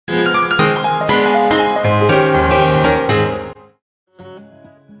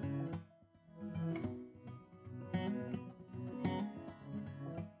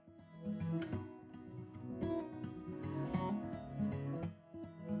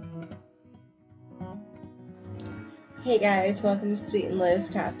Hey guys, welcome to Sweet and Low's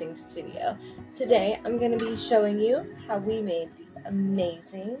Crafting Studio. Today I'm going to be showing you how we made these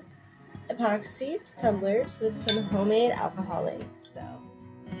amazing epoxy tumblers with some homemade alcohol inks.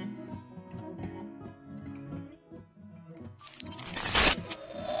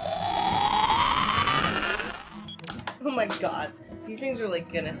 Oh my god, these things are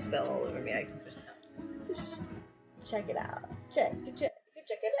like gonna spill all over me. I can just check it out. Check it out.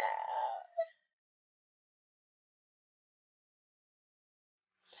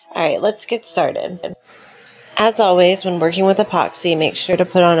 Alright, let's get started. As always, when working with epoxy, make sure to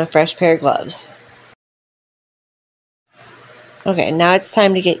put on a fresh pair of gloves. Okay, now it's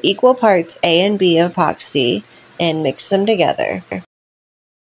time to get equal parts A and B of epoxy and mix them together.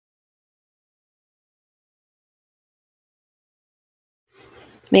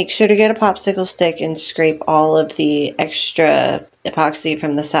 Make sure to get a popsicle stick and scrape all of the extra epoxy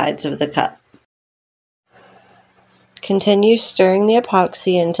from the sides of the cup. Continue stirring the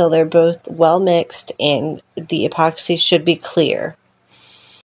epoxy until they're both well mixed and the epoxy should be clear.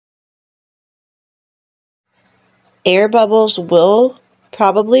 Air bubbles will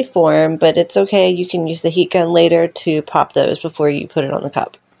probably form, but it's okay. You can use the heat gun later to pop those before you put it on the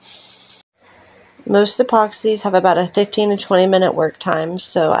cup. Most epoxies have about a 15 to 20 minute work time,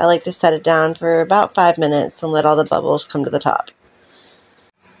 so I like to set it down for about 5 minutes and let all the bubbles come to the top.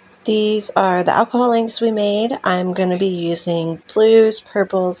 These are the alcohol inks we made. I'm going to be using blues,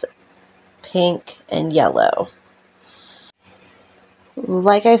 purples, pink, and yellow.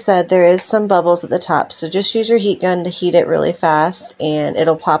 Like I said, there is some bubbles at the top, so just use your heat gun to heat it really fast and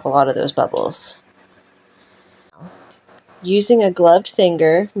it'll pop a lot of those bubbles. Using a gloved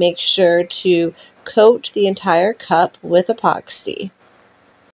finger, make sure to coat the entire cup with epoxy.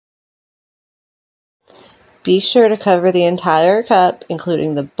 Be sure to cover the entire cup,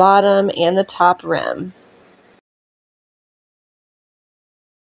 including the bottom and the top rim.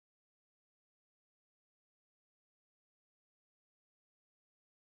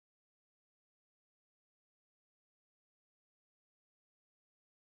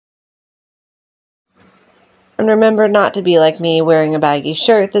 And remember not to be like me wearing a baggy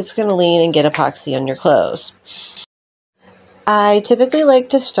shirt that's going to lean and get epoxy on your clothes. I typically like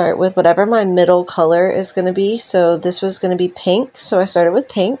to start with whatever my middle color is going to be, so this was going to be pink, so I started with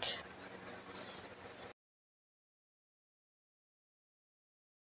pink.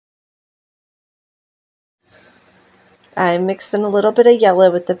 I mixed in a little bit of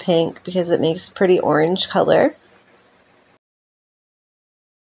yellow with the pink because it makes a pretty orange color.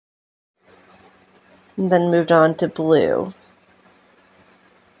 And then moved on to blue.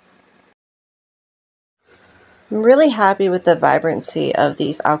 I'm really happy with the vibrancy of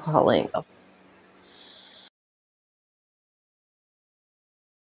these alcohol inks.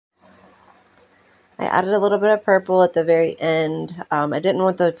 I added a little bit of purple at the very end. I didn't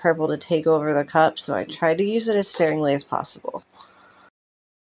want the purple to take over the cup, so I tried to use it as sparingly as possible.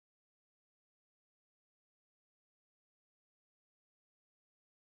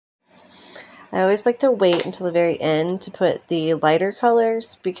 I always like to wait until the very end to put the lighter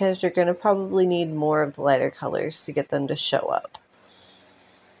colors because you're going to probably need more of the lighter colors to get them to show up.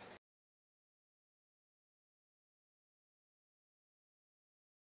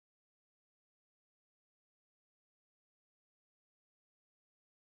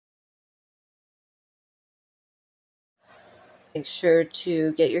 Make sure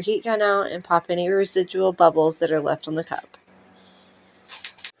to get your heat gun out and pop any residual bubbles that are left on the cup.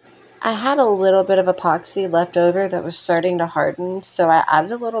 I had a little bit of epoxy left over that was starting to harden, so I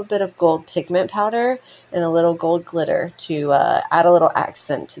added a little bit of gold pigment powder and a little gold glitter to add a little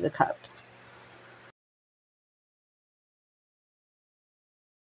accent to the cup.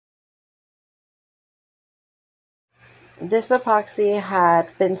 This epoxy had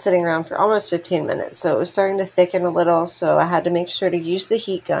been sitting around for almost 15 minutes, so it was starting to thicken a little, so I had to make sure to use the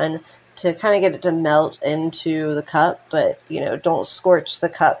heat gun to kind of get it to melt into the cup, but, don't scorch the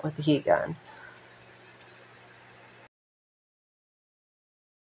cup with the heat gun.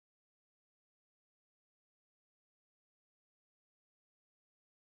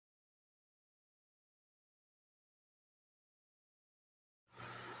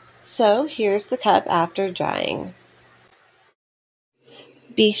 So here's the cup after drying.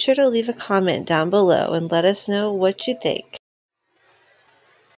 Be sure to leave a comment down below and let us know what you think.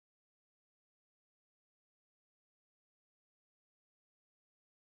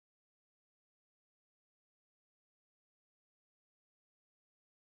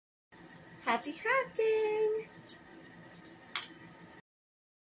 Happy crafting!